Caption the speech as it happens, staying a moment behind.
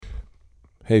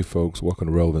Hey folks, welcome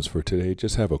to Relevance for today.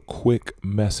 Just have a quick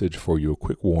message for you, a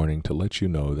quick warning to let you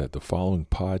know that the following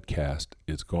podcast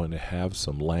is going to have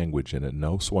some language in it,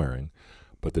 no swearing,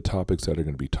 but the topics that are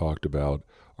going to be talked about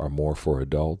are more for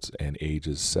adults and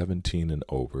ages 17 and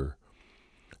over.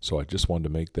 So I just wanted to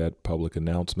make that public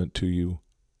announcement to you,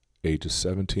 ages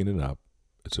 17 and up.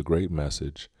 It's a great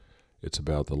message. It's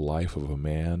about the life of a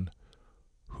man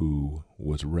who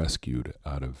was rescued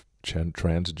out of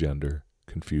transgender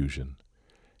confusion.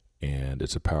 And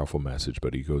it's a powerful message,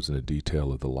 but he goes into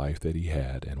detail of the life that he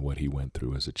had and what he went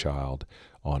through as a child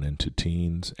on into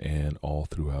teens and all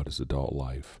throughout his adult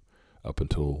life up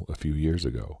until a few years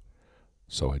ago.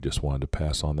 So I just wanted to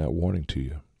pass on that warning to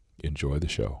you. Enjoy the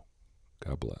show.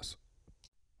 God bless.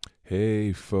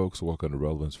 Hey folks, welcome to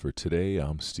Relevance for today.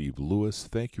 I'm Steve Lewis.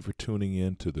 Thank you for tuning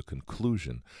in to the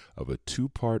conclusion of a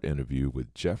two-part interview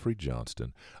with Jeffrey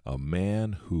Johnston, a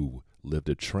man who lived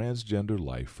a transgender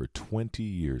life for 20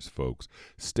 years, folks.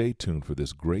 Stay tuned for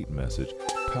this great message,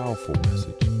 powerful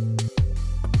message.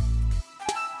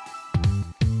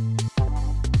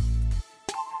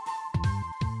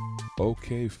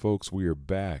 Okay, folks, we are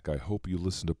back. I hope you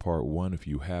listened to part one. If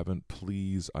you haven't,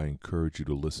 please, I encourage you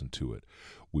to listen to it.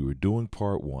 We were doing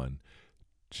part one.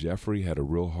 Jeffrey had a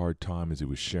real hard time as he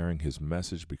was sharing his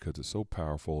message because it's so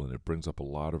powerful and it brings up a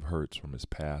lot of hurts from his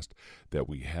past that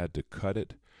we had to cut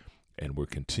it. And we're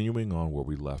continuing on where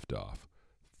we left off.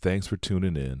 Thanks for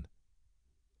tuning in.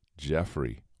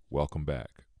 Jeffrey, welcome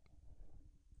back.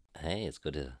 Hey, it's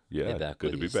good to be back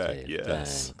good with to you, be back. Steve.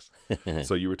 Yes. Thanks.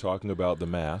 So you were talking about the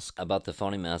mask. About the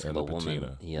phony mask of and a the woman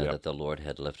patina. that the Lord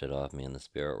had lifted off me in the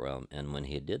spirit realm. And when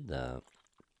he did that,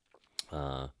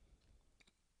 and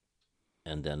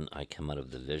then I came out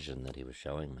of the vision that he was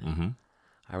showing me, Mm-hmm.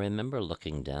 I remember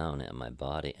looking down at my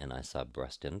body and I saw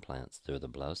breast implants through the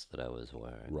blouse that I was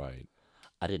wearing. Right.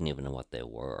 I didn't even know what they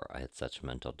were. I had such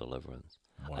mental deliverance.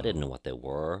 Wow. I didn't know what they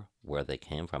were, where they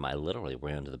came from. I literally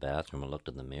ran to the bathroom and looked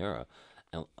in the mirror.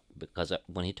 And because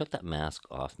when he took that mask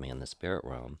off me in the spirit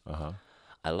realm,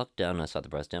 I looked down and I saw the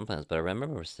breast implants, but I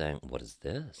remember saying, what is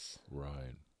this?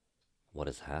 Right. What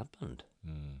has happened?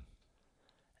 Mm.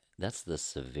 That's the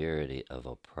severity of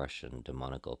oppression,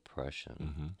 demonic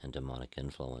oppression, and demonic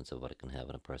influence of what it can have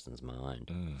in a person's mind.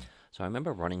 Mm. So I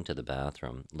remember running to the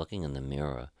bathroom, looking in the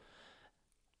mirror,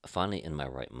 finally in my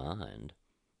right mind,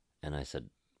 and I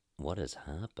said, what has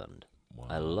happened?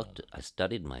 Wow. I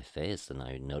studied my face, and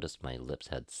I noticed my lips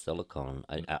had silicone.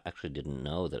 I actually didn't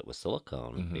know that it was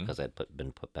silicone because I'd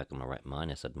been put back in my right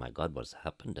mind. I said, my God, what's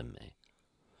happened to me?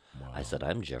 Wow. I said,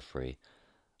 I'm Jeffrey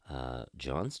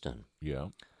Johnston. Yeah.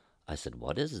 I said,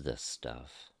 what is this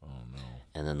stuff? Oh, no.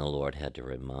 And then the Lord had to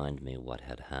remind me what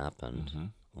had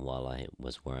happened while I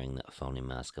was wearing that phony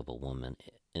mask of a woman.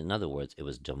 In other words, it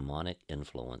was demonic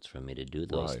influence for me to do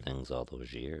those things all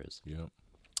those years. Yeah.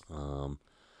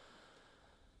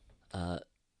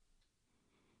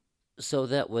 So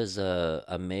that was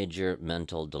a major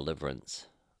mental deliverance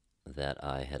that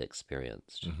I had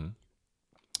experienced.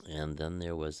 And then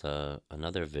there was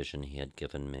another vision he had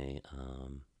given me.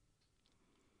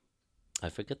 I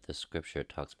forget the scripture. It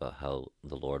talks about how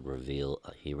the Lord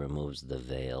he removes the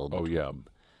veil. Oh, yeah.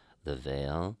 The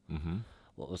veil.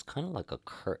 Well, it was kind of like a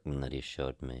curtain that he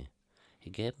showed me. He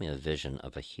gave me a vision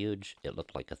of a huge, it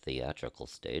looked like a theatrical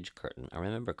stage curtain. I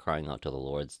remember crying out to the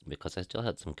Lord because I still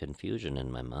had some confusion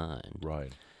in my mind.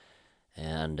 Right.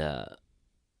 And I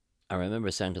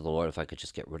remember saying to the Lord, if I could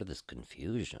just get rid of this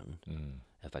confusion,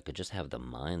 if I could just have the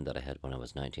mind that I had when I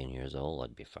was 19 years old,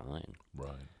 I'd be fine.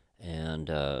 Right.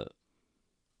 And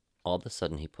all of a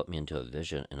sudden he put me into a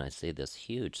vision, and I see this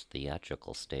huge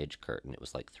theatrical stage curtain. It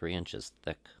was like 3 inches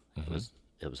thick.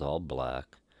 It was all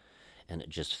black, and it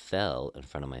just fell in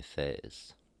front of my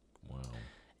face. Wow.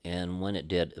 And when it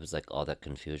did, it was like all that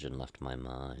confusion left my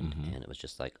mind, and it was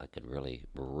just like I could really,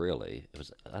 it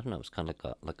was, I don't know, it was kind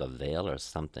of like a veil or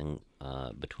something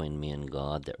between me and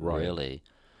God that really,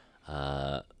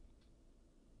 I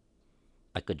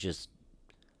could just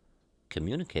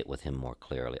communicate with him more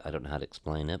clearly. I don't know how to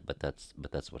explain it, but that's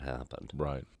what happened.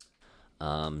 Right.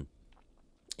 And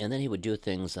then he would do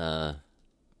things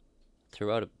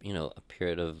throughout a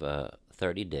period of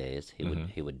 30 days.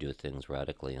 He would do things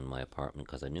radically in my apartment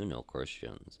because I knew no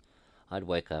Christians. I'd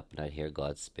wake up and I'd hear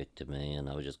God speak to me, and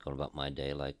I was just going about my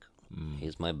day like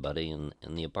he's my buddy in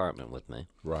the apartment with me.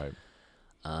 Right.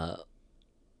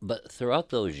 But throughout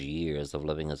those years of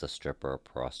living as a stripper or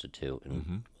prostitute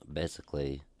and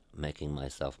basically making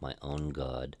myself my own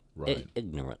God,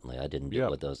 ignorantly, I didn't do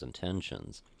it with those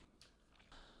intentions.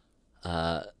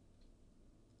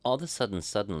 All of a sudden,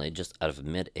 suddenly, just out of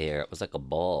midair, it was like a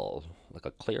ball, like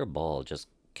a clear ball, just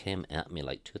came at me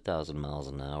like 2,000 miles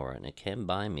an hour, and it came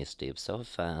by me, Steve, so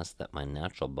fast that my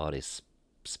natural body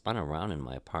spun around in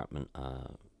my apartment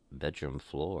bedroom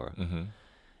floor. Mm-hmm.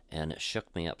 And it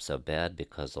shook me up so bad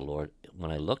because the Lord, when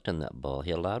I looked in that ball,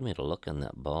 he allowed me to look in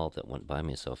that ball that went by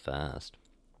me so fast.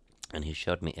 And he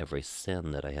showed me every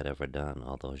sin that I had ever done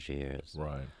all those years.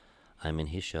 Right. I mean,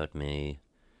 he showed me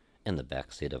in the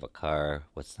backseat of a car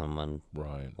with someone.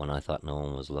 Right. When I thought no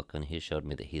one was looking, he showed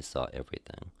me that he saw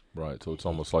everything. Right. So it's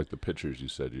almost like the pictures you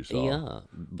said you saw. Yeah,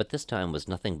 but this time was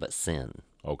nothing but sin.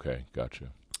 Okay,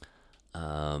 gotcha.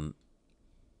 And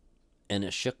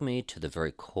it shook me to the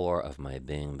very core of my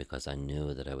being because I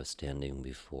knew that I was standing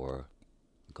before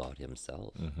God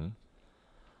himself. Mm-hmm.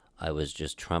 I was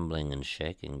just trembling and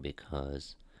shaking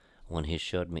because when he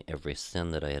showed me every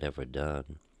sin that I had ever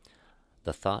done,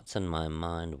 the thoughts in my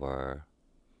mind were,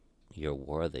 you're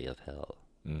worthy of hell.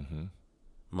 Mm-hmm.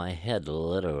 My head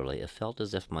literally, it felt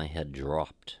as if my head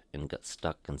dropped and got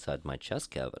stuck inside my chest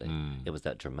cavity. It was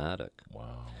that dramatic.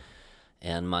 Wow.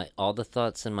 And all the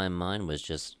thoughts in my mind was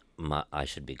just, I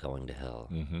should be going to hell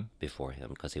before him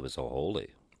because he was so holy.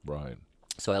 Right.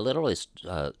 So I literally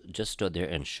just stood there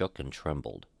and shook and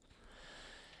trembled.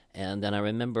 And then I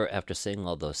remember after seeing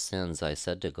all those sins, I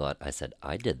said to God,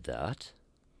 I did that.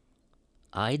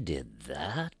 I did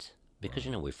that? Because,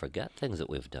 we forget things that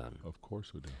we've done. Of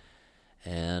course we do.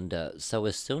 And so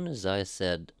as soon as I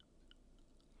said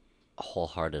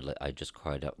wholeheartedly, I just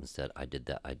cried out and said, I did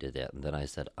that. And then I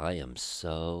said, I am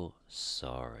so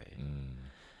sorry.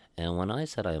 And when I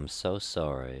said I am so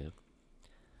sorry,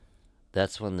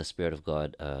 that's when the Spirit of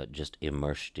God just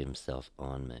immersed himself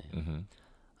on me.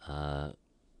 Mm-hmm.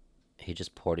 He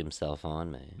just poured himself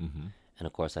on me. Mm-hmm. And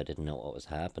of course I didn't know what was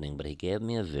happening, but he gave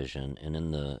me a vision, and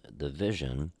in the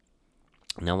vision,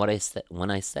 now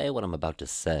when I say what I'm about to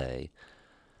say,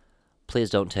 please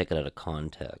don't take it out of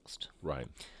context. Right.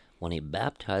 When he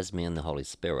baptized me in the Holy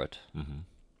Spirit,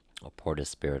 or poured his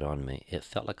Spirit on me, it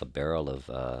felt like a barrel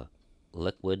of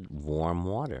liquid, warm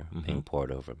water being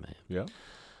poured over me. Yeah.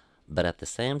 But at the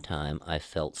same time, I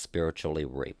felt spiritually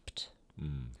raped.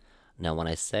 Now, when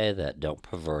I say that, don't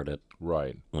pervert it.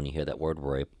 Right. When you hear that word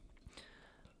rape.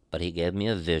 But he gave me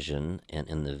a vision, and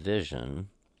in the vision,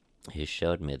 he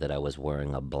showed me that I was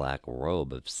wearing a black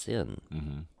robe of sin.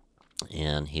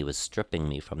 And he was stripping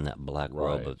me from that black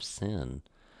robe of sin.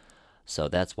 So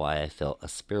that's why I felt a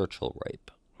spiritual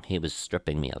rape. He was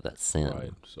stripping me of that sin.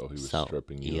 Right. So he was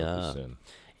stripping you of the sin.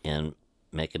 And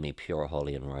making me pure,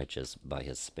 holy, and righteous by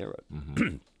his Spirit.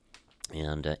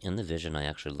 And in the vision, I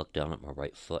actually looked down at my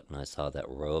right foot, and I saw that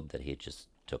robe that he just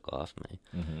took off me.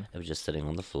 It was just sitting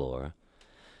on the floor.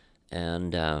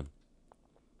 And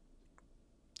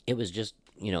it was just,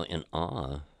 in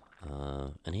awe.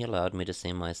 And he allowed me to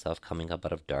see myself coming up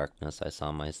out of darkness. I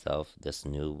saw myself, this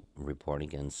new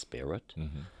reborn-again spirit.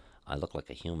 I looked like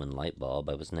a human light bulb.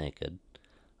 I was naked.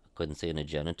 I couldn't see any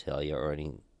genitalia or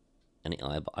any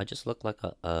eyeball. I just looked like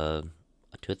a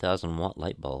 2,000-watt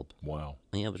light bulb. Wow.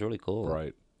 Yeah, it was really cool.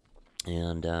 Right.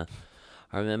 And I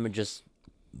remember just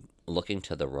looking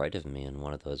to the right of me in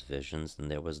one of those visions,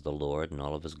 and there was the Lord in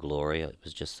all of his glory. It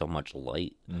was just so much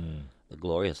light. The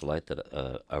glorious light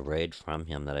that arrayed from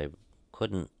him that I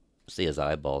couldn't see his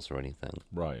eyeballs or anything.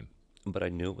 Right. But I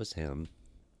knew it was him.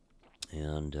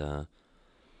 And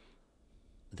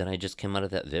then I just came out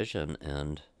of that vision,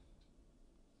 and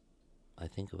I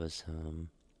think it was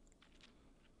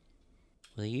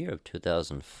the year of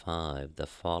 2005, the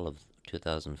fall of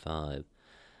 2005.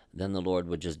 Then the Lord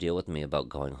would just deal with me about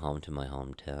going home to my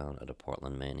hometown at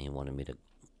Portland, Maine. He wanted me to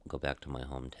go back to my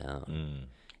hometown.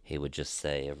 He would just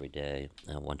say every day,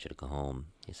 I want you to go home.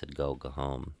 He said, go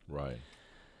home. Right.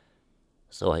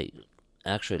 So I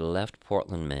actually left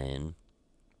Portland, Maine,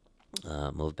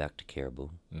 moved back to Caribou.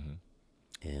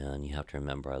 And you have to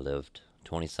remember, I lived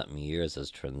 20-something years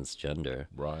as transgender.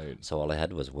 Right. So all I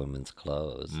had was women's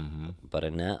clothes.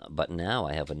 But now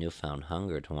I have a newfound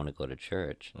hunger to want to go to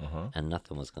church, and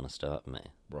nothing was going to stop me.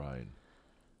 Right.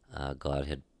 God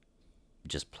had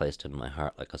just placed in my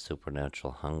heart like a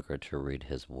supernatural hunger to read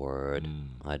his word.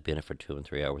 I'd be in it for 2 and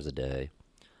 3 hours a day.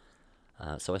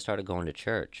 So I started going to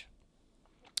church.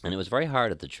 And it was very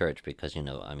hard at the church because,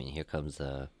 here comes...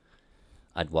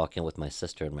 I'd walk in with my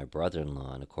sister and my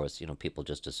brother-in-law, and of course, people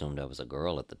just assumed I was a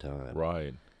girl at the time.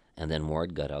 Right. And then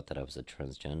word got out that I was a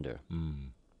transgender.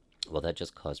 Well, that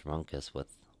just caused ruckus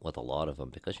with a lot of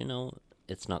them because,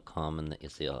 it's not common that you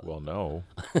see a... Well, no.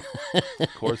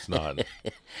 Of course not.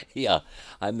 Yeah,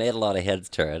 I made a lot of heads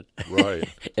turn. Right.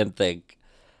 And think.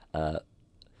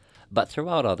 But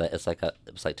throughout all that, it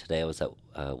was like today I was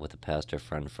with a pastor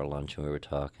friend for lunch and we were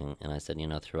talking, and I said,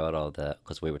 throughout all that,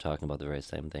 because we were talking about the very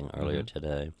same thing earlier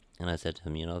today, and I said to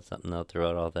him, something though,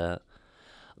 throughout all that,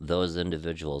 those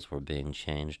individuals were being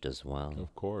changed as well.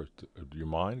 Of course. Your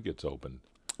mind gets opened.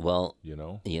 Well,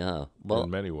 Yeah. Well, in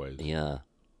many ways. Yeah.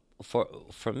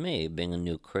 For me, being a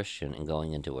new Christian and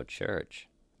going into a church,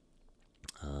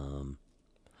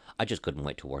 I just couldn't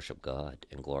wait to worship God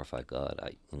and glorify God.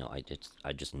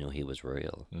 I just knew He was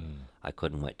real. I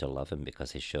couldn't wait to love Him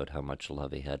because He showed how much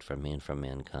love He had for me and for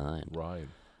mankind. Right.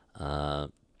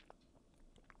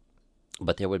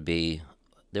 But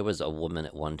there was a woman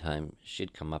at one time.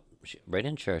 She'd come up right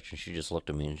in church, and she just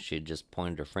looked at me and she just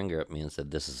pointed her finger at me and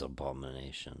said, "This is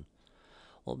abomination."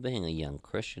 Well, being a young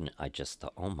Christian, I just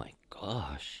thought, oh my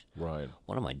gosh. Right.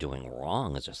 What am I doing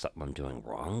wrong? Is there something I'm doing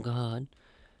wrong, God?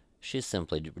 She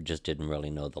simply just didn't really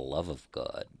know the love of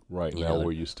God. Right. Now,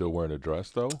 were you still wearing a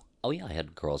dress, though? Oh yeah, I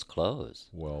had girls' clothes.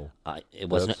 Well, it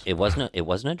wasn't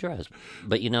a dress,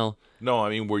 but No, I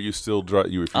mean, were you still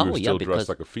dressed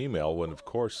like a female? When of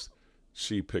course,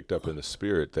 she picked up in the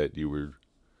spirit that you were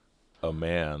a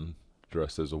man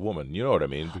dressed as a woman. You know what I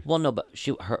mean? Well, no, but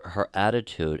her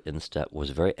attitude and step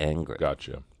was very angry.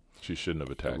 Gotcha. She shouldn't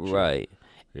have attacked you. Right.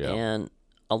 Yeah. And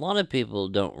a lot of people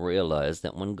don't realize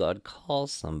that when God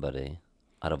calls somebody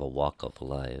out of a walk of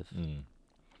life,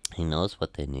 He knows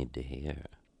what they need to hear.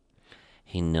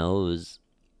 He knows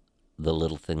the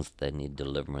little things that they need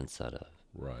deliverance out of.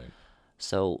 Right.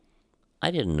 So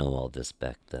I didn't know all this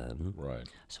back then. Right.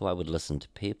 So I would listen to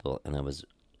people, and I was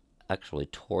actually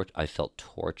I felt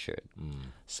tortured.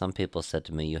 Some people said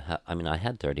to me, I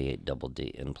had 38 double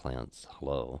D implants.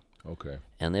 Hello. Okay.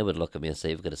 And they would look at me and say,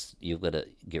 you've got to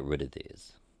get rid of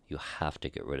these. You have to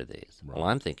get rid of these. Right. Well,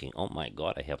 I'm thinking, oh my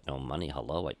God, I have no money.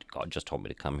 Hello, God just told me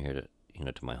to come here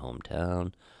to my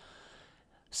hometown.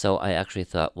 So I actually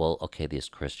thought, well, okay, these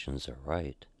Christians are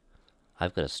right.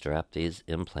 I've got to strap these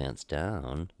implants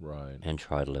down, right, and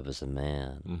try to live as a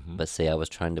man. Mm-hmm. But see, I was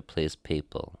trying to please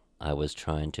people. I was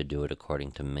trying to do it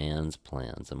according to man's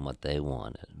plans and what they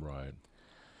wanted. Right.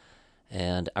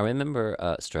 And I remember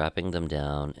strapping them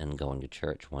down and going to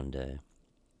church one day.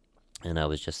 And I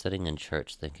was just sitting in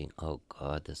church thinking, oh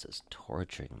God, this is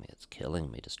torturing me. It's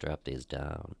killing me to strap these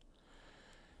down.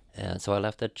 And so I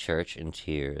left the church in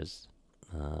tears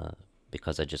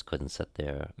because I just couldn't sit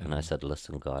there. Mm-hmm. And I said,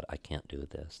 listen, God, I can't do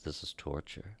this. This is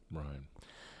torture. Right.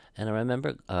 And I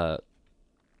remember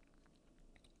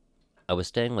I was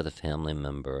staying with a family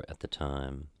member at the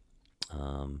time.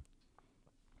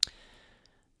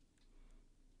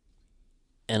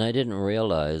 And I didn't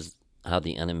realize how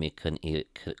the enemy could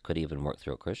even work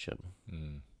through a Christian.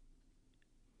 Mm.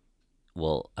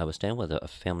 Well, I was staying with a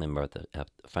family member at the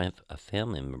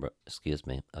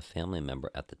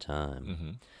time.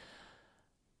 Mm-hmm.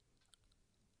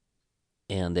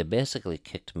 And they basically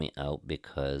kicked me out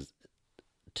because,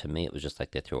 to me, it was just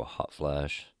like they threw a hot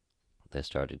flash. They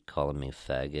started calling me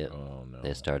faggot. Oh, no.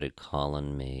 They started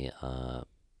calling me,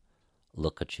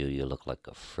 look at you, you look like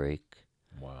a freak.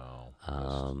 Wow.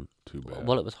 That's too bad.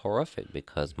 Well, it was horrific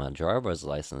because my driver's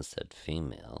license said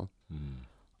female. Mm.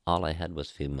 All I had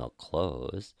was female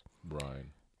clothes. Right.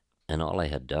 And all I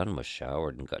had done was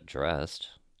showered and got dressed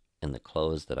in the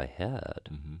clothes that I had.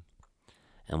 Mm-hmm.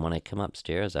 And when I came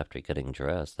upstairs after getting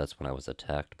dressed, that's when I was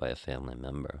attacked by a family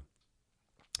member.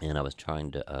 And I was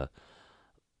trying to...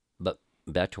 But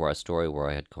back to our story where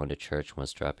I had gone to church and was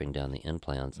strapping down the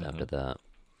implants. Mm-hmm. After that,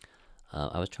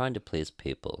 I was trying to please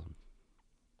people,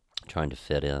 trying to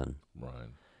fit in. Right.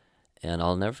 And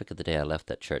I'll never forget the day I left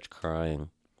that church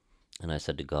crying. And I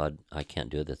said to God, I can't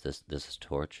do this. This is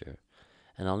torture.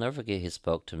 And I'll never forget, He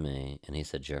spoke to me and He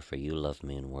said, Jeffrey, you love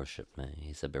me and worship me.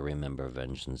 He said, but remember,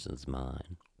 vengeance is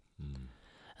mine. Mm.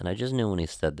 And I just knew when He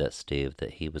said that, Steve,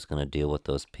 that He was going to deal with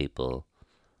those people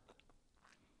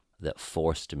that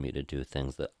forced me to do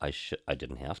things that I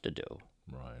didn't have to do.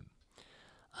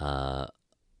 Right.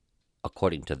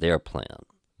 According to their plan.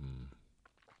 Mm.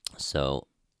 So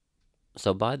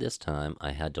by this time,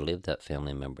 I had to leave that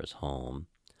family member's home.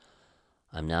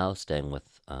 I'm now staying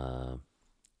with, I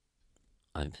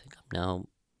think I'm now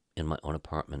in my own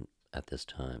apartment at this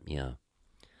time, yeah.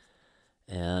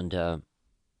 And,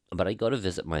 but I go to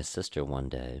visit my sister one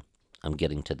day. I'm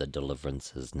getting to the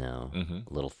deliverances now,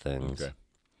 little things. Okay.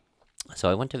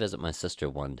 So I went to visit my sister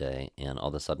one day, and all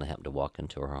of a sudden I happened to walk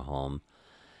into her home,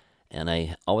 and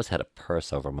I always had a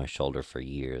purse over my shoulder for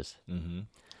years. Mm-hmm.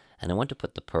 And I went to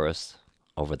put the purse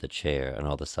over the chair, and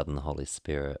all of a sudden the Holy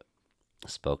Spirit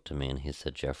spoke to me, and He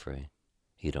said, Jeffrey,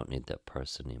 you don't need that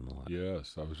purse anymore.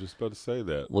 Yes, I was just about to say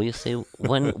that. Well, you see,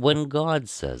 when God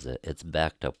says it, it's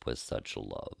backed up with such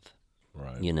love.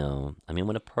 Right. You know, I mean,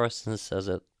 when a person says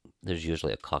it, there's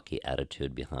usually a cocky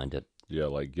attitude behind it. Yeah,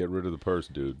 like get rid of the purse,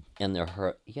 dude. And their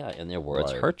hurt, yeah, and their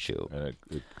words Right. hurt you. And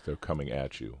they're coming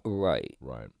at you. Right.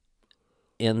 Right.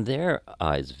 In their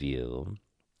eyes' view,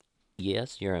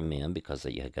 yes, you're a man because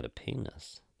you got a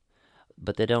penis,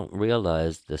 but they don't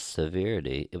realize the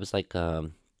severity. It was like,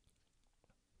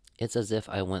 it's as if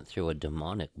I went through a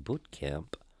demonic boot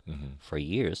camp for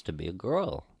years to be a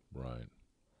girl. Right.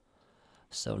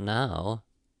 So now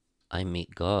I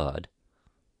meet God.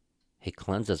 He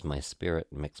cleanses my spirit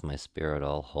and makes my spirit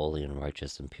all holy and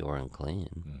righteous and pure and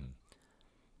clean.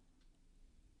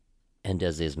 And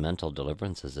does these mental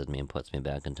deliverances in me and puts me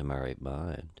back into my right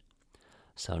mind.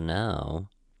 So now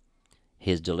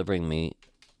he's delivering me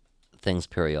things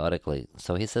periodically.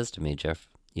 So he says to me, Jeff,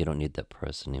 you don't need that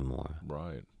purse anymore.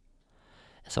 Right.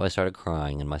 So I started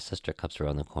crying, and my sister comes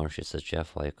around the corner. She says,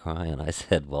 Jeff, why are you crying? And I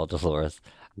said, well, Dolores,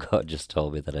 God just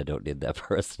told me that I don't need that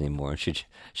purse anymore. And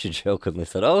she jokingly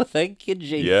said, oh, thank you,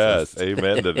 Jesus. Yes,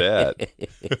 amen to that.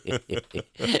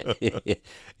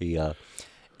 Yeah.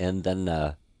 And then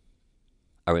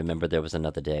I remember there was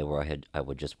another day where I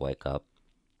would just wake up,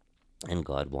 and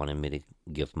God wanted me to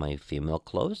give my female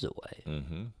clothes away.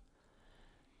 Mm-hmm.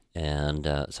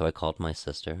 And so I called my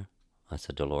sister. I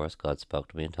said, Dolores, God spoke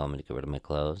to me and told me to get rid of my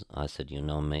clothes. I said, you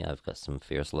know me, I've got some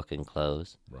fierce-looking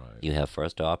clothes. Right. You have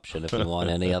first option if you want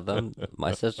any of them.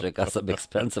 My sister got some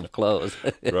expensive clothes.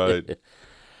 Right.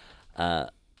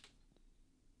 But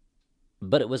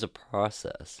it was a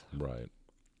process. Right.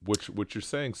 Which you're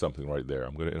saying something right there.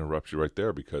 I'm going to interrupt you right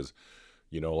there because,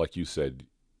 you know, like you said,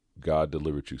 God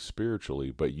delivered you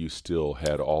spiritually, but you still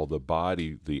had all the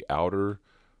body, the outer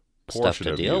portion Stuff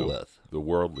to of deal you, with. the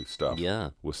worldly stuff,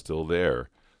 was still there.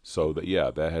 So that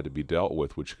that had to be dealt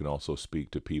with, which can also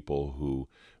speak to people who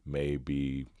may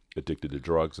be addicted to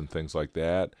drugs and things like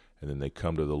that, and then they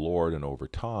come to the Lord, and over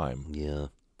time,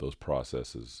 those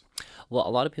processes. Well, a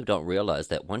lot of people don't realize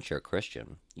that once you're a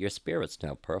Christian, your spirit's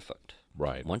now perfect.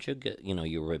 Right. Once you get,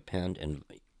 you repent and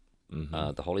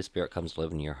the Holy Spirit comes to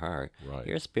live in your heart. Right.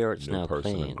 Your spirit's New now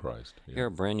person clean. in Christ. Yeah. You're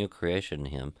a brand new creation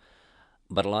in Him.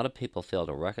 But a lot of people fail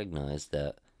to recognize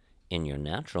that in your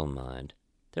natural mind,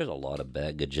 there's a lot of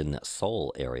baggage in that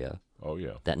soul area. Oh,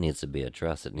 yeah. That needs to be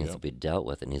addressed. It needs to be dealt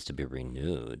with. It needs to be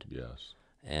renewed. Yes.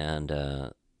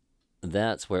 And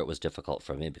that's where it was difficult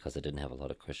for me because I didn't have a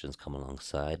lot of Christians come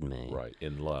alongside me. Right.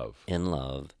 In love.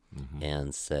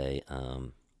 And say,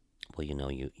 well,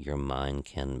 your mind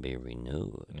can be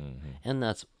renewed. And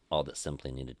that's all that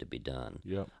simply needed to be done.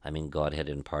 Yep. I mean, God had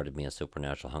imparted me a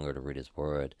supernatural hunger to read His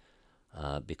Word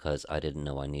because I didn't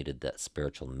know I needed that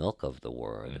spiritual milk of the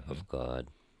Word of God.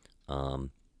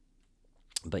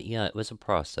 But yeah, it was a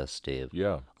process, Steve.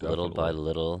 Yeah, definitely. Little by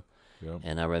little. Yeah.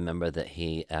 And I remember that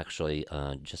He actually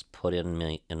just put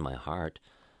in my heart.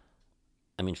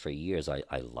 I mean, for years, I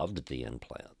loved the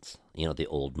implants. The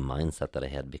old mindset that I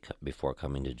had before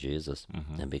coming to Jesus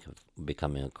and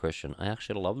becoming a Christian. I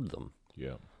actually loved them.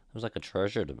 Yeah. It was like a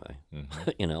treasure to me.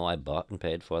 I bought and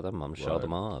paid for them. I'm show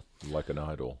them off. Like an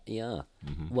idol. Yeah.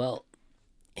 Well,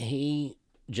 He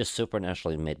just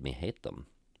supernaturally made me hate them.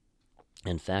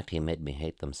 In fact, He made me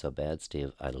hate them so bad,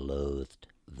 Steve, I loathed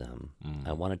them.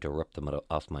 I wanted to rip them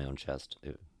off my own chest.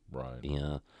 Right.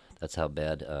 Yeah. That's how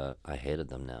bad I hated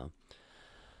them now.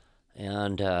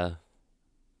 And I'm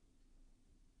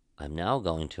now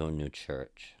going to a new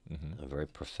church, a very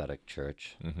prophetic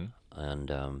church.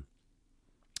 And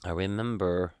I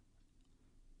remember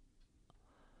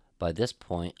by this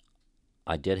point,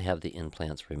 I did have the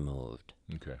implants removed.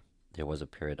 Okay. There was a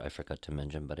period I forgot to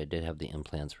mention, but I did have the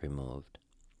implants removed.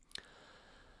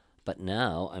 But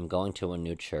now I'm going to a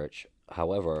new church.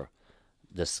 However,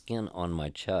 the skin on my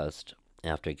chest,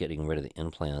 after getting rid of the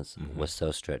implants, was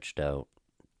so stretched out.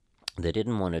 They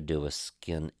didn't want to do a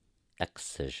skin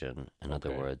excision. In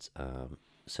other words, as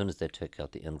soon as they took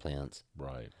out the implants,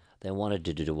 they wanted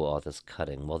to do all this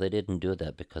cutting. Well, they didn't do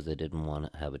that because they didn't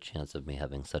want to have a chance of me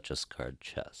having such a scarred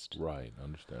chest. Right,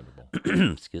 understandable.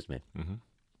 Excuse me.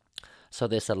 So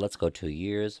they said, let's go 2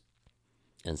 years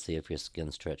and see if your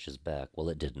skin stretches back. Well,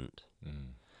 it didn't.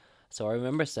 So I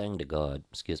remember saying to God,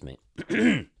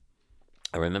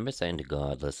 I remember saying to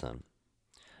God, listen,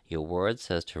 your word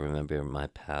says to remember my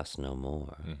past no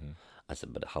more. I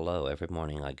said, but hello, every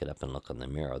morning I get up and look in the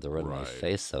mirror. They're in my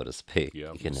face, so to speak.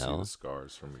 Yeah, you see the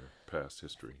scars from your past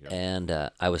history. Yeah.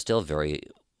 And I was still very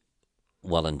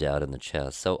well endowed in the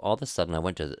chest. So all of a sudden I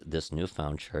went to this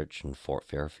newfound church in Fort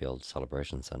Fairfield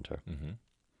Celebration Center.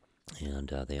 And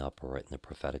they operate in the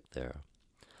prophetic there.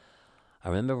 I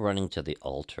remember running to the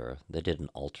altar. They did an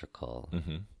altar call.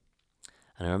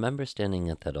 And I remember standing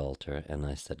at that altar, and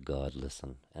I said, God,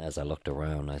 listen. And as I looked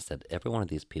around, I said, every one of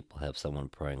these people have someone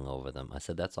praying over them. I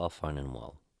said, that's all fine and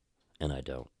well. And I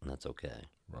don't, and that's okay.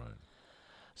 Right.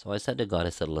 So I said to God,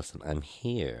 I said, listen, I'm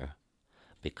here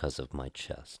because of my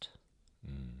chest.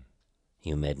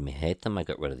 You made me hate them. I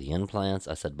got rid of the implants.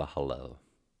 I said, but hello.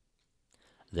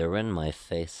 They're in my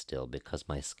face still because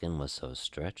my skin was so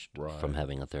stretched from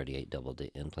having a 38 double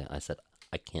D implant. I said,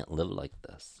 I can't live like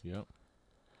this. Yep.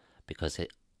 Because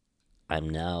I'm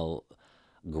now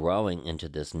growing into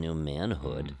this new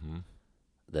manhood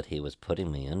that he was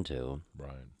putting me into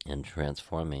and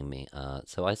transforming me.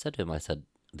 So I said to him, I said,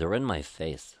 they're in my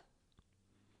face.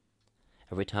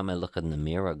 Every time I look in the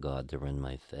mirror, God, they're in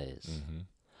my face.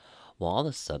 Well, all of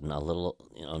a sudden,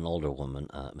 an older woman,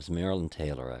 it was Marilyn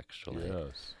Taylor, actually.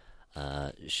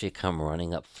 Yes. She come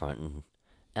running up front, and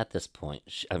at this point,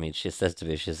 she says to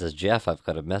me, she says, Jeff, I've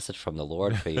got a message from the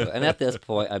Lord for you. And at this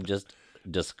point, I'm just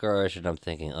discouraged, and I'm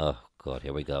thinking, oh, God,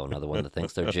 here we go. Another one that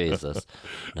thinks they're Jesus.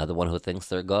 Another one who thinks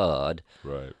they're God.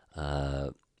 Right.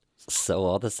 So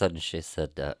all of a sudden, she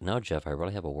said, no, Jeff, I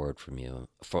really have a word from you,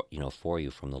 for you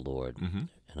from the Lord. And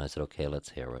I said, okay,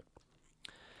 let's hear it.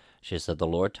 She said, the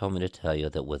Lord told me to tell you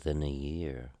that within a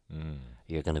year,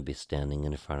 you're going to be standing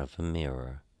in front of a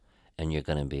mirror, and you're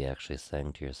going to be actually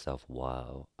saying to yourself,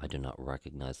 wow, I do not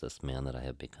recognize this man that I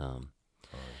have become.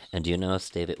 Nice. And do you know,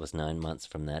 Steve, it was 9 months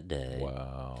from that day.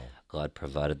 Wow. God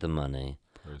provided the money.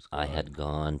 Praise God. I had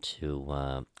gone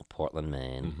to Portland,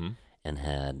 Maine, and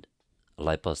had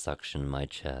liposuction in my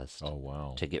chest. Oh,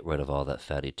 wow. To get rid of all that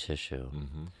fatty tissue.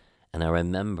 And I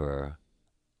remember,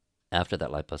 after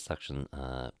that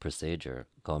liposuction procedure,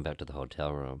 going back to the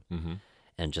hotel room,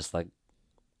 and just like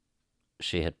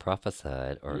she had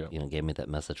prophesied, or gave me that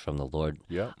message from the Lord,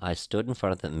 I stood in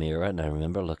front of the mirror, and I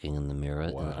remember looking in the mirror,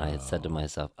 and I had said to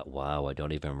myself, wow, I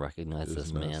don't even recognize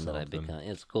this man that I become.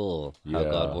 It's cool how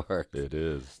God works. It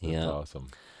is. That's awesome.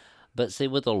 But see,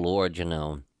 with the Lord,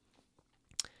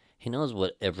 He knows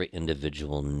what every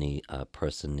individual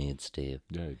person needs, Steve.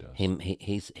 Yeah, He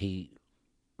does. He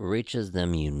reaches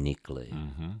them uniquely.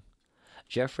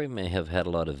 Jeffrey may have had a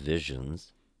lot of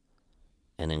visions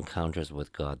and encounters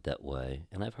with God that way,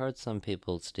 and I've heard some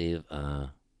people, Steve,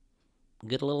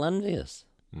 get a little envious.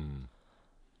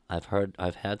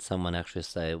 I've had someone actually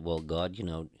say, well, God,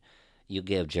 you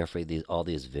gave Jeffrey all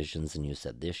these visions, and you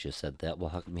said this, you said that. Well,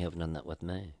 how come you haven't done that with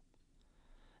me?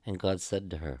 And God said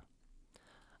to her,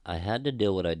 I had to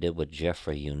do what I did with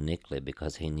Jeffrey uniquely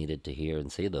because he needed to hear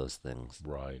and see those things.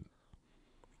 Right.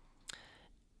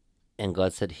 And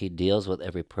God said he deals with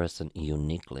every person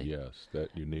uniquely. Yes, that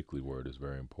uniquely word is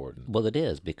very important. Well, it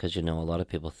is, because, a lot of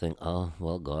people think, oh,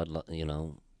 well, God,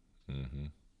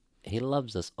 He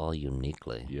loves us all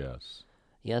uniquely. Yes.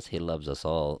 Yes, he loves us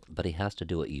all, but he has to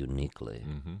do it uniquely.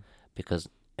 Because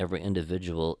every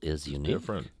individual is unique.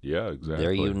 Different. Yeah, exactly.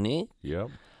 They're unique. Yep.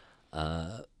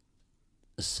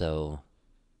 So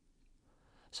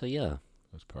yeah.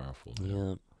 That's powerful.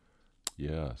 Yeah.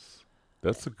 Yes.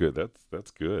 That's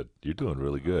good. You're doing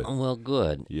really good. Well,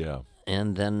 good. Yeah.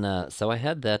 And then, so I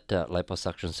had that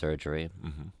liposuction surgery.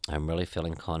 I'm really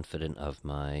feeling confident of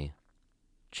my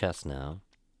chest now,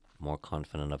 more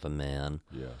confident of a man.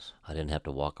 Yes. I didn't have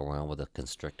to walk around with a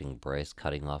constricting brace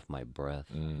cutting off my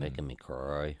breath, making me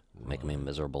cry, making me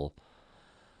miserable.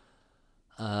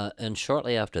 And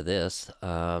shortly after this,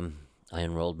 I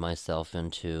enrolled myself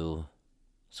into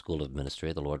School of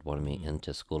Ministry. The Lord wanted me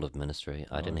into School of Ministry.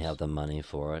 I didn't have the money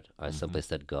for it. I simply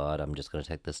said, God, I'm just going to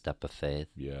take this step of faith.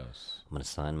 Yes. I'm going to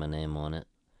sign my name on it,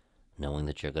 knowing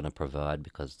that you're going to provide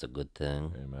because it's a good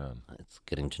thing. Amen. It's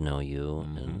getting to know you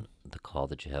and the call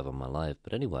that you have on my life.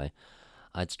 But anyway,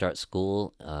 I'd start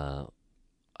school.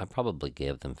 I probably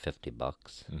gave them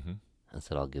 $50 and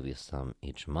said, I'll give you some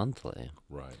each monthly.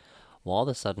 Right. Well, all of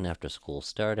a sudden, after school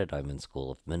started, I'm in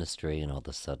School of Ministry, and all of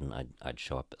a sudden, I'd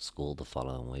show up at school the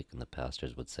following week, and the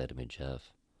pastors would say to me,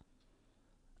 Jeff,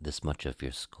 this much of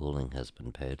your schooling has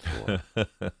been paid for.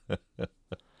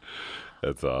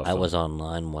 That's awesome. I was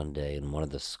online one day, and one of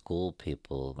the school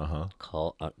people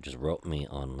just wrote me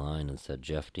online and said,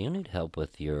 Jeff, do you need help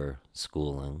with your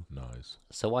schooling? Nice.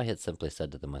 So I had simply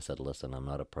said to them, I said, listen, I'm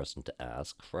not a person to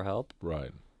ask for help.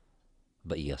 Right.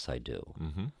 But yes, I do.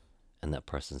 And that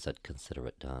person said, consider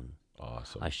it done.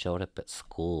 Awesome. I showed up at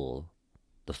school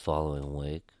the following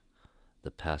week.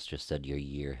 The pastor said, your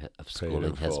year of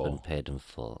schooling has been paid in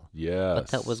full. Yes. But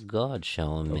that was God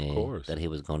showing me that he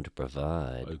was going to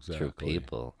provide through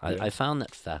people. I found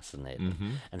that fascinating.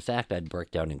 In fact, I'd break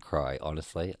down and cry,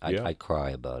 honestly. I'd cry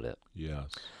about it.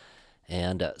 Yes.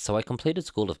 And so I completed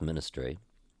School of Ministry.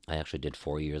 I actually did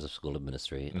 4 years of School of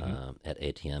Ministry at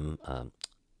ATM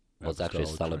Well, it's actually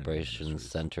Apostolic Training Celebration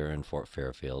Ministries. Center in Fort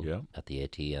Fairfield Yeah. at the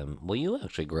ATM. Well, you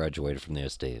actually graduated from there,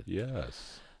 Steve.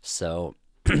 Yes. So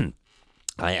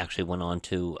I actually went on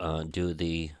to do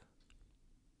the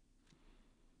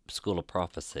School of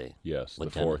Prophecy Yes,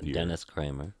 with the fourth year. Dennis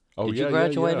Kramer. Oh, Did yeah, you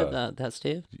graduate yeah. at that,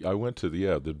 Steve? I went to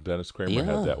the Dennis Kramer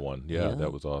had that one. Yeah,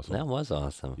 that was awesome. That was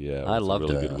awesome. Yeah, it I was loved a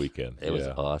really it. good weekend. It was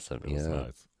awesome. It was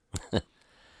nice.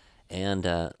 And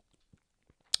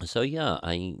so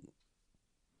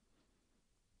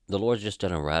the Lord's just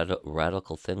done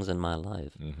radical things in my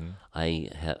life. Mm-hmm. I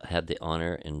had the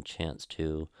honor and chance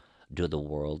to do the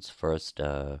world's first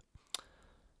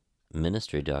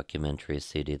ministry documentary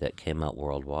CD that came out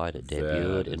worldwide. It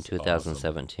debuted in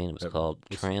 2017. Awesome. It was called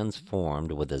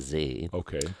Transformed with a Z.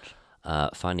 Okay.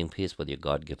 Finding Peace with Your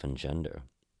God-Given Gender.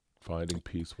 Finding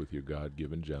Peace with Your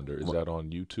God-Given Gender. Is that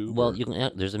on YouTube? Well, you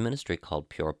can. There's a ministry called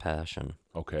Pure Passion.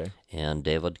 Okay. And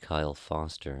David Kyle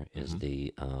Foster is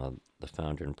the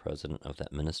founder and president of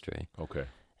that ministry. Okay.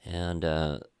 And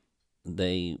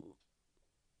they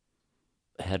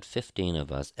had 15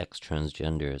 of us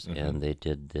ex-transgenders, and they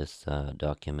did this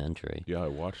documentary. Yeah, I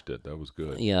watched it. That was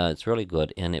good. Yeah, it's really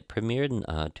good. And it premiered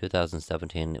in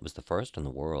 2017. It was the first in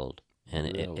the world. And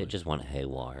Really? it just went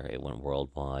haywire. It went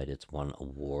worldwide. It's won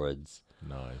awards.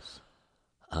 Nice.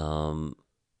 And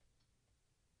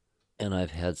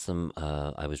I've had some,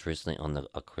 I was recently on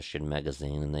a Christian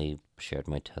magazine, and they shared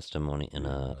my testimony in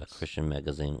a Christian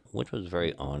magazine, which was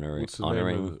very honoring. What's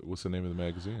the name of the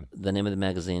magazine? The name of the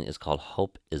magazine is called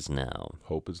Hope Is Now.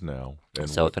 Hope Is Now. And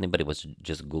so if anybody was to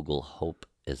just Google Hope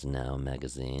Is Now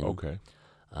magazine, okay,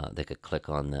 they could click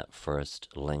on that first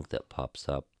link that pops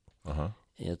up. Uh-huh.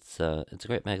 It's a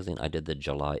great magazine. I did the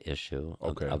July issue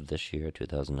of this year,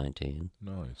 2019.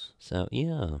 Nice. So,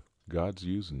 yeah. God's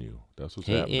using you. That's what's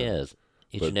He happening. He is.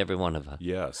 Each and every one of us.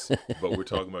 Yes, but we're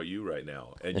talking about you right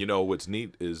now. And you know what's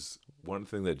neat is one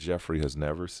thing that Jeffrey has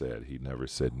never said. He never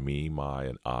said me, my,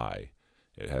 and I.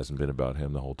 It hasn't been about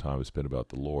him the whole time. It's been about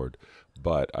the Lord.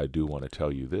 But I do want to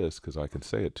tell you this, because I can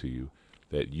say it to you,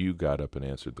 that you got up and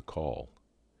answered the call.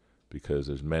 Because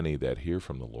there's many that hear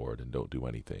from the Lord and don't do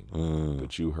anything.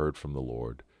 But you heard from the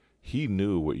Lord. He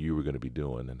knew what you were going to be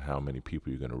doing and how many people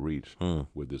you're going to reach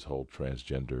with this whole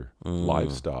transgender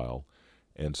lifestyle.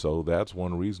 And so that's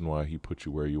one reason why he put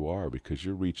you where you are, because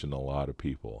you're reaching a lot of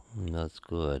people. That's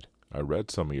good. I read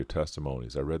some of your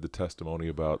testimonies. I read the testimony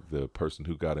about the person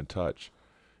who got in touch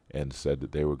and said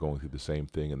that they were going through the same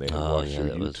thing, and they had watched your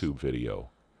YouTube video.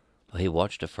 He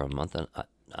watched it for a month and a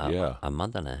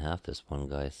half, this one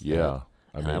guy said. Yeah.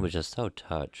 I was just so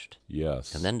touched.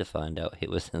 Yes. And then to find out he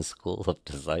was in School of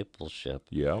Discipleship.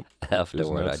 Yeah.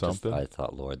 Afterward, I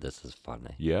thought, Lord, this is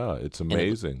funny. Yeah, it's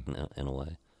amazing. In a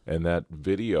way. And that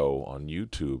video on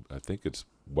YouTube, I think it's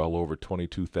well over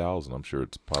 22,000. I'm sure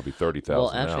it's probably 30,000 now.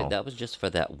 Well, actually, that was just for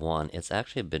that one. It's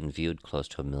actually been viewed close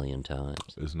to 1 million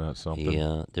times. Isn't that something?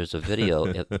 Yeah, there's a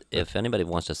video. if anybody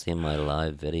wants to see my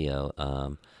live video,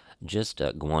 just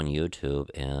go on YouTube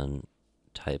and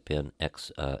type in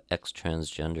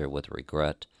ex-transgender with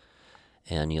regret,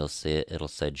 and you'll see it. It'll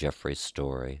say Jeffrey's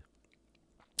story.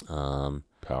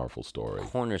 Powerful story.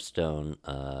 Cornerstone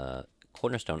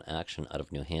Action out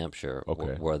of New Hampshire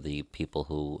were the people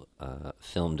who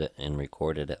filmed it and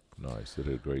recorded it. Nice. They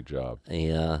did a great job.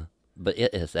 Yeah, but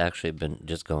it has actually been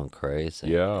just going crazy.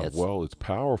 Yeah, it's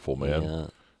powerful, man. Yeah.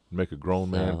 Make a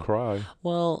grown man cry.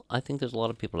 Well, I think there's a lot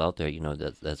of people out there,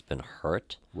 that's been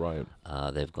hurt. Right.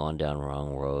 They've gone down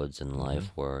wrong roads in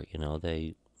life where,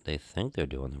 they think they're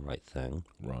doing the right thing.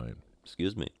 Right.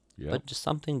 Excuse me. Yeah. But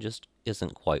something just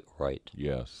isn't quite right.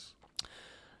 Yes.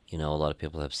 A lot of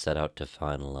people have set out to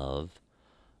find love.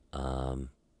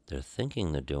 They're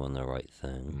thinking they're doing the right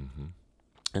thing. Mm-hmm.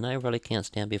 And I really can't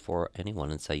stand before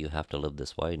anyone and say, you have to live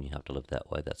this way and you have to live that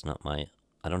way. That's not I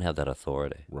don't have that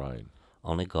authority. Right.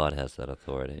 Only God has that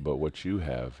authority. But what you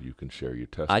have, you can share your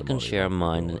testimony. I can share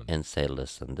mine and say,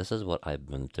 listen, this is what I've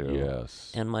been through.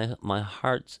 Yes. And my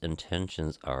heart's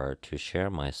intentions are to share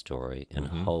my story in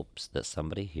hopes that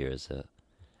somebody hears it,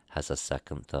 has a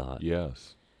second thought.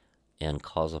 Yes. And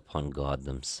calls upon God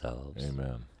themselves.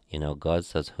 Amen. God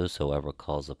says, whosoever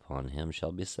calls upon him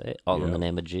shall be saved. All in the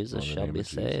name of Jesus shall be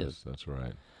saved. Jesus. That's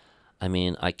right. I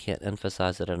mean, I can't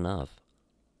emphasize it enough.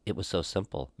 It was so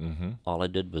simple. Mm-hmm. All I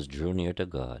did was drew near to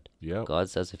God. Yep. God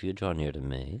says, if you draw near to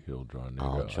me, He'll draw near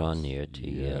I'll to draw us. near to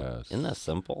you. Yes. Isn't that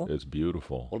simple? It's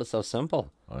beautiful. Well, it's so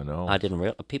simple. I know. I didn't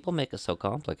realize. People make it so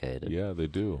complicated. Yeah, they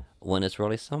do. When it's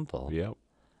really simple. Yep.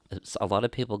 A lot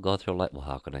of people go through well,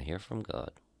 how can I hear from God?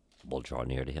 Well, draw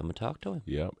near to Him and talk to Him.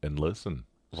 Yep, and listen.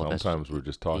 Well, sometimes we're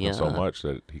just talking so much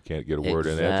that he can't get a word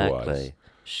in Exactly. edgewise.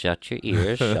 Shut your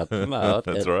ears, shut the mouth.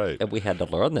 That's right. And we had to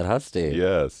learn that, huh, Steve?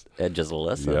 Yes. And just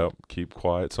listen. Yep. Keep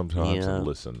quiet sometimes Yeah. and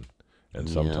listen. And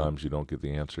Yeah. sometimes you don't get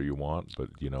the answer you want, but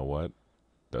you know what?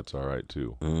 That's all right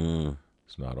too.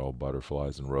 It's not all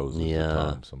butterflies and roses at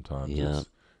times. Sometimes it's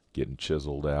getting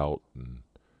chiseled out, and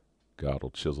God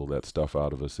will chisel that stuff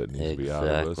out of us that needs to be out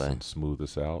of us and smooth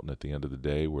us out. And at the end of the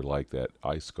day, we're like that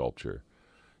ice sculpture.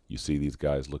 You see these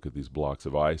guys look at these blocks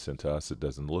of ice, and to us it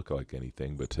doesn't look like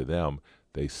anything, but to them,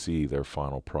 they see their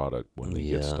final product when they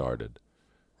get started.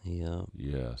 Yeah.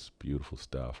 Yes, beautiful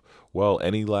stuff. Well,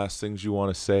 any last things you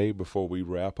want to say before we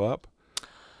wrap up?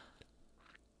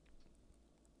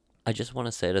 I just want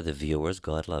to say to the viewers,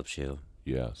 God loves you.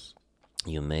 Yes.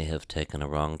 You may have taken a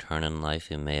wrong turn in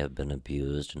life. You may have been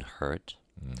abused and hurt.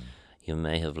 You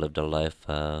may have lived a life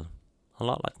a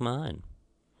lot like mine.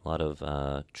 A lot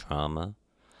of trauma.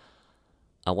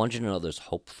 I want you to know there's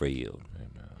hope for you.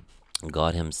 Amen.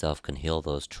 God himself can heal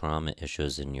those trauma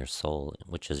issues in your soul,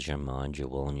 which is your mind, your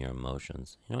will, and your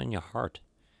emotions. You know, in your heart.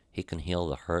 He can heal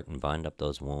the hurt and bind up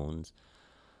those wounds.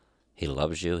 He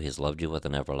loves you. He's loved you with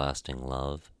an everlasting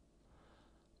love.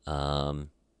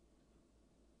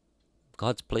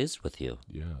 God's pleased with you.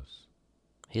 Yes.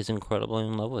 He's incredibly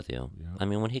in love with you. Yeah. I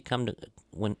mean,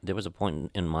 when there was a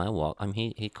point in my walk, I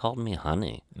mean, he called me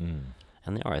honey.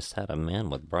 And there I sat, a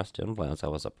man with breast implants. I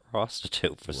was a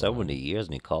prostitute for so many years,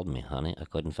 and he called me honey. I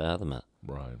couldn't fathom it.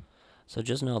 Right. So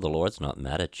just know the Lord's not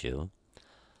mad at you.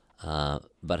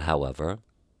 But however,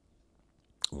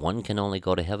 one can only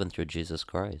go to heaven through Jesus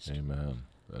Christ. Amen.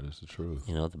 That is the truth.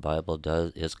 You know, the Bible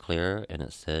is clear, and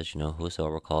it says, you know,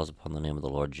 whosoever calls upon the name of the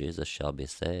Lord Jesus shall be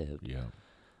saved. Yeah.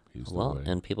 He's the Well, way.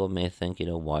 and people may think, you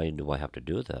know, why do I have to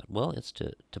do that? Well, it's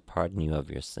to pardon you of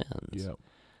your sins. Yeah.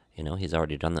 You know, he's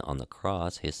already done that on the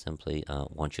cross. He simply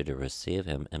wants you to receive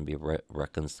him and be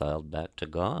reconciled back to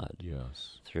God.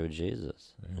 Yes. Through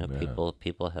Jesus. Amen. You know,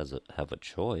 people have a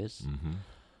choice.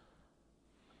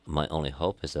 My only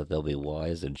hope is that they'll be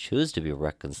wise and choose to be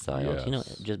reconciled. Yes. You know,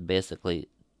 just basically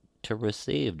to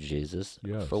receive Jesus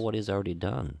for what he's already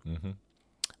done.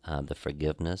 The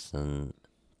forgiveness and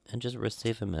just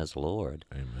receive him as Lord.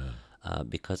 Amen.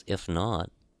 Because if not,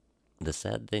 the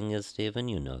sad thing is, Stephen,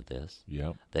 you know this.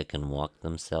 Yep. They can walk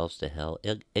themselves to hell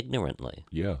ignorantly.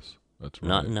 Yes, that's right.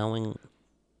 Not knowing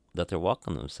that they're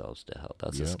walking themselves to hell.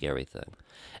 That's a scary thing.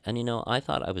 And, you know, I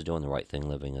thought I was doing the right thing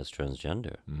living as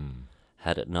transgender.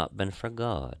 Had it not been for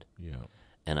God. Yeah.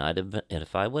 And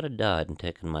if I would have died and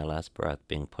taken my last breath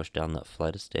being pushed down that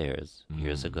flight of stairs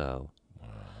years ago,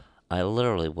 I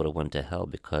literally would have went to hell,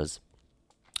 because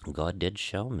God did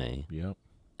show me. Yep.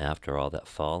 After all that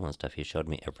fall and stuff, he showed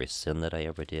me every sin that I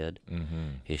ever did.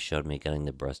 He showed me getting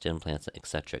the breast implants,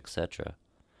 etc.,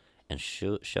 and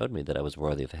showed me that I was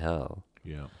worthy of hell.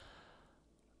 Yeah.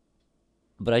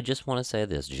 But I just want to say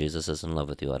this: Jesus is in love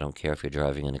with you. I don't care if you're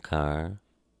driving in a car.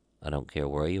 I don't care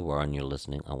where you are and you're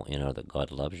listening. I want you to know that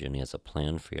God loves you and he has a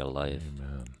plan for your life.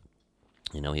 Amen.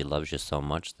 You know, he loves you so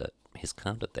much that he's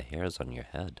counted the hairs on your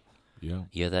head. Yeah.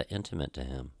 You're that intimate to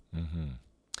him.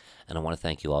 And I want to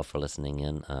thank you all for listening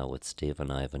in with Steve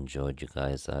and I. Have enjoyed you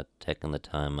guys taking the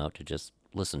time out to just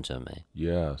listen to me.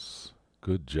 Yes.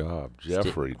 Good job,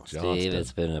 Jeffrey Johnston. Steve,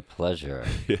 it's been a pleasure.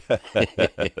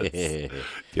 Yes.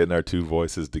 Getting our two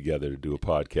voices together to do a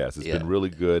podcast. It's been really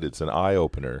good. It's an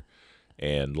eye-opener.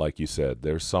 And like you said,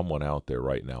 there's someone out there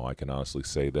right now. I can honestly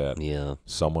say that. Yeah.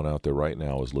 Someone out there right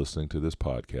now is listening to this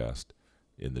podcast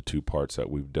in the two parts that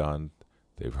we've done.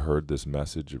 They've heard this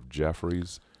message of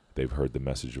Jeffrey's. They've heard the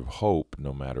message of hope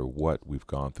no matter what we've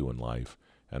gone through in life.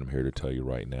 And I'm here to tell you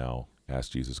right now,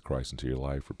 ask Jesus Christ into your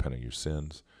life, repent of your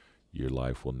sins. Your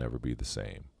life will never be the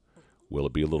same. Will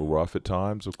it be a little rough at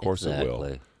times? Of course it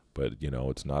will. But, you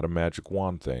know, it's not a magic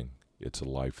wand thing. It's a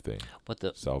life thing.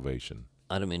 Salvation.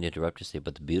 I don't mean to interrupt you, Steve,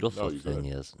 but the beautiful thing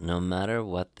is, no matter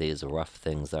what these rough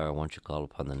things are, won't you call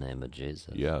upon the name of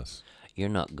Jesus? Yes. You're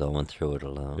not going through it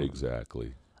alone.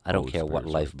 Exactly. I don't care what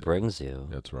life brings you.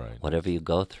 That's right. Whatever you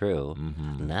go through,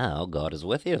 now God is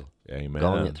with you. Amen.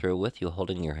 Going it through with you,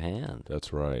 holding your hand.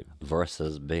 That's right.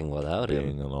 Versus being without him.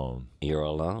 Being alone. You're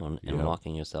alone and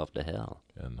walking yourself to hell.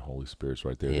 And the Holy Spirit's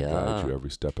right there to guide you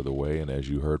every step of the way. And as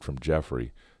you heard from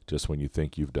Jeffrey, just when you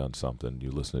think you've done something,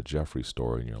 you listen to Jeffrey's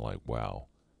story and you're like, wow,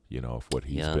 you know, if what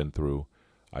he's been through,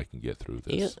 I can get through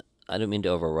this. I don't mean to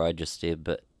override you, Steve,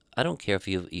 but I don't care if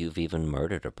you've even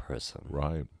murdered a person.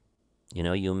 Right. You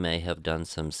know, you may have done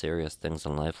some serious things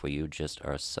in life where you just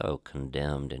are so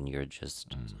condemned and you're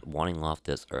just wanting off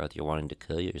this earth. You're wanting to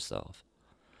kill yourself.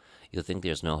 You think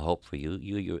there's no hope for you.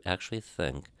 You actually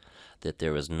think that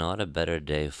there is not a better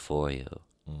day for you.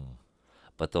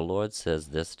 But the Lord says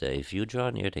this day, if you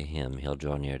draw near to him, he'll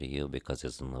draw near to you because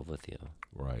he's in love with you.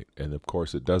 Right. And of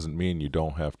course, it doesn't mean you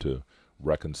don't have to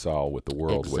reconcile with the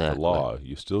world, with the Exactly. law.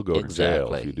 You still go to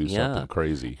jail if you do something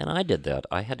crazy. And I did that.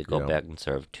 I had to go Yeah. back and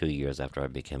serve 2 years after I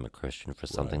became a Christian for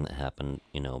something that happened,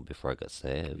 before I got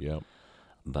saved. Yep.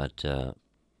 But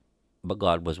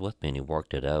God was with me, and he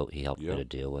worked it out. He helped me Yep. to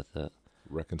deal with it.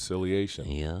 Reconciliation.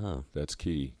 Yeah. That's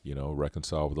key.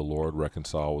 Reconcile with the Lord,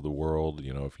 reconcile with the world.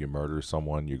 If you murder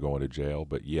someone, you're going to jail,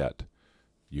 but yet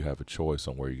you have a choice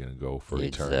on where you're going to go for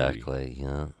eternity. Exactly,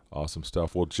 yeah. Awesome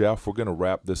stuff. Well, Jeff, we're going to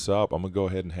wrap this up. I'm going to go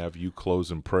ahead and have you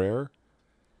close in prayer,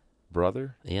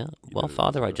 brother. Yeah. Well,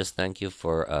 Father, I just thank you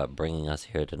for bringing us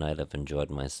here tonight. I've enjoyed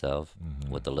myself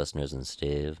with the listeners and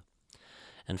Steve.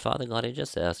 And Father God, I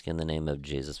just ask you in the name of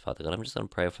Jesus, Father God, I'm just going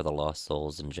to pray for the lost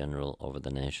souls in general over the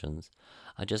nations.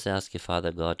 I just ask you,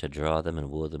 Father God, to draw them and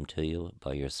woo them to you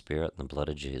by your Spirit and the blood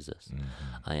of Jesus.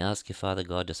 I ask you, Father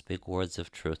God, to speak words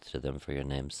of truth to them for your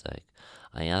name's sake.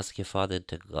 I ask you, Father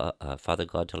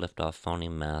God, to lift off phony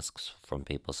masks from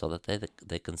people so that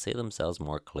they can see themselves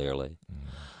more clearly.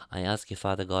 I ask you,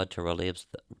 Father God, to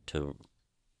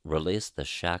release the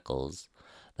shackles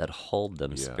that hold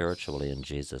them spiritually in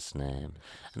Jesus' name.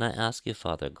 And I ask you,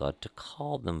 Father God, to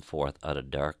call them forth out of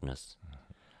darkness.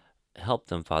 Help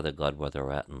them, Father God, where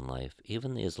they're at in life.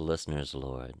 Even these listeners,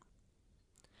 Lord,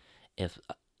 if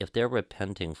they're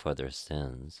repenting for their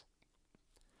sins,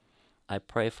 I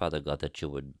pray, Father God, that you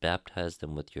would baptize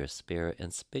them with your Spirit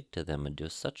and speak to them and do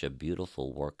such a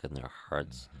beautiful work in their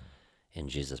hearts in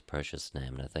Jesus' precious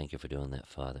name. And I thank you for doing that,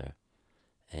 Father.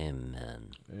 Amen.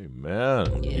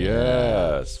 Amen.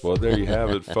 Yes. Well, there you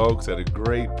have it, folks. Had a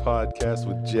great podcast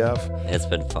with Jeff. It's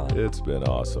been fun. It's been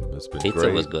awesome. It's been Pizza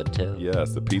great. was good, too.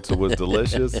 Yes, the pizza was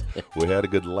delicious. We had a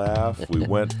good laugh. We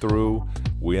went through.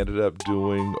 We ended up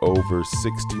doing over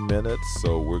 60 minutes.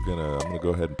 So I'm gonna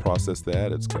go ahead and process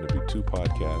that. It's going to be 2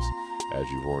 podcasts, as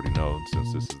you've already known,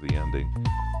 since this is the ending.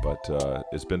 But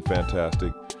it's been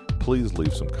fantastic. Please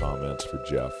leave some comments for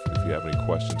Jeff. If you have any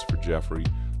questions for Jeffrey,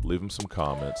 leave him some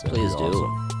comments. Please do.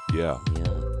 Awesome. Yeah.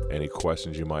 Yeah. Any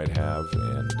questions you might have,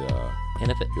 and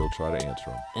he'll try to answer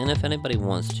them. And if anybody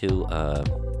wants to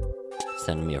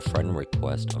send me a friend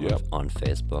request on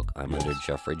Facebook, I'm under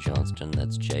Jeffrey Johnston.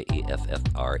 That's Jeffrey.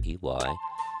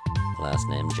 Last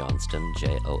name Johnston,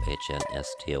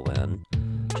 Johnston.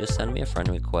 Just send me a friend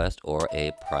request or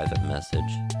a private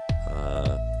message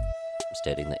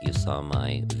stating that you saw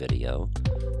my video,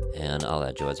 and I'll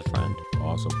add you as a friend.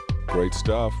 Awesome. Great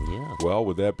stuff. Yeah. Well,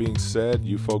 with that being said,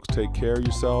 you folks take care of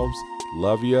yourselves.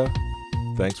 Love you.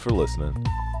 Thanks for listening.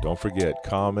 Don't forget,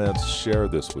 comments, share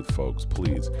this with folks.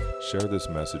 Please share this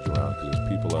message around, because there's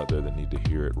people out there that need to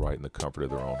hear it right in the comfort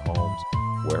of their own homes.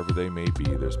 Wherever they may be,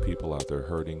 there's people out there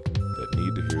hurting that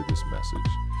need to hear this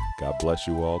message. God bless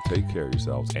you all. Take care of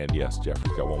yourselves. And yes,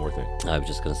 Jeffrey's got one more thing. I was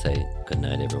just going to say good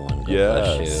night, everyone. God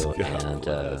Yes. bless you. God And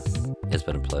bless. it's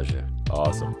been a pleasure.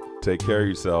 Awesome. Take care of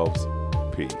yourselves.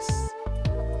 Peace.